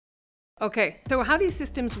Okay, so how these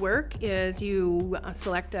systems work is you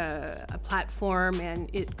select a platform, and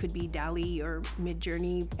it could be DALL-E or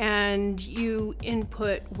Midjourney, and you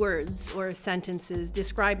input words or sentences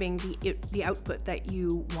describing the output that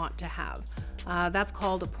you want to have. That's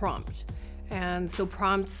called a prompt. And so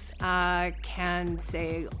prompts can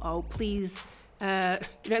say, oh, please,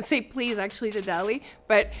 you don't say please actually to DALL-E,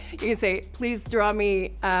 but you can say, please draw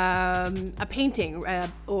me a painting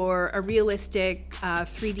or a realistic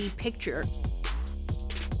 3D picture.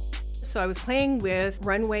 So I was playing with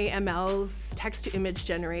Runway ML's text-to-image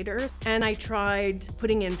generator, and I tried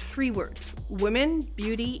putting in 3 words: women,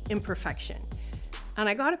 beauty, imperfection. And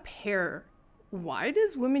I got a pair. Why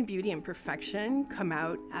does women, beauty, imperfection come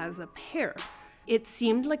out as a pair? It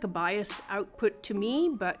seemed like a biased output to me,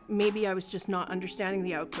 but maybe I was just not understanding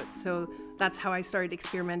the output. So that's how I started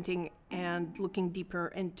experimenting and looking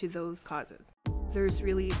deeper into those causes. There's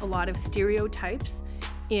really a lot of stereotypes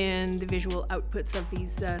in the visual outputs of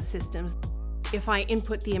these systems. If I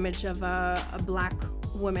input the image of a black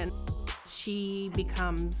woman, she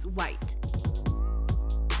becomes white.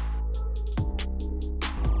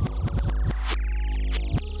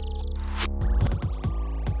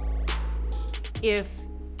 If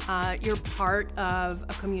you're part of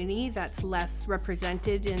a community that's less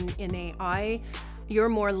represented in AI, you're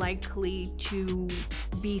more likely to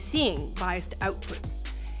be seeing biased outputs.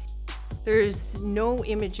 There's no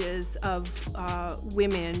images of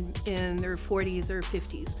women in their 40s or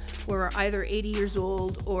 50s who are either 80 years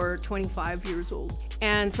old or 25 years old.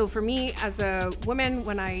 And so for me as a woman,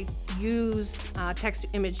 when I use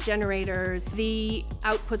text-to-image generators, the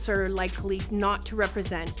outputs are likely not to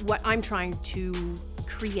represent what I'm trying to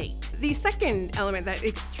create. The second element that's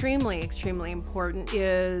extremely important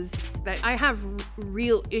is that I have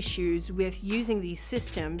real issues with using these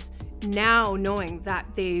systems now, knowing that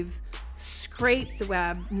they've scraped the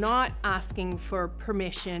web, not asking for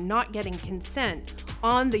permission, not getting consent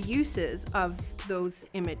on the uses of those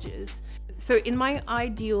images. So in my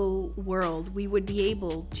ideal world, we would be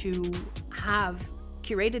able to have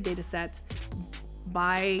curated data sets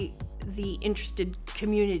by the interested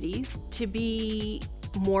communities to be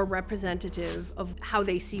more representative of how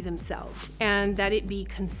they see themselves, and that it be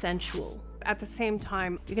consensual. At the same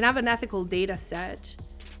time, you can have an ethical data set,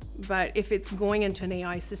 but if it's going into an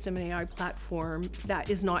AI system, an AI platform that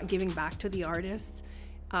is not giving back to the artists,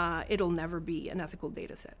 it'll never be an ethical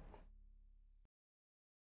data set.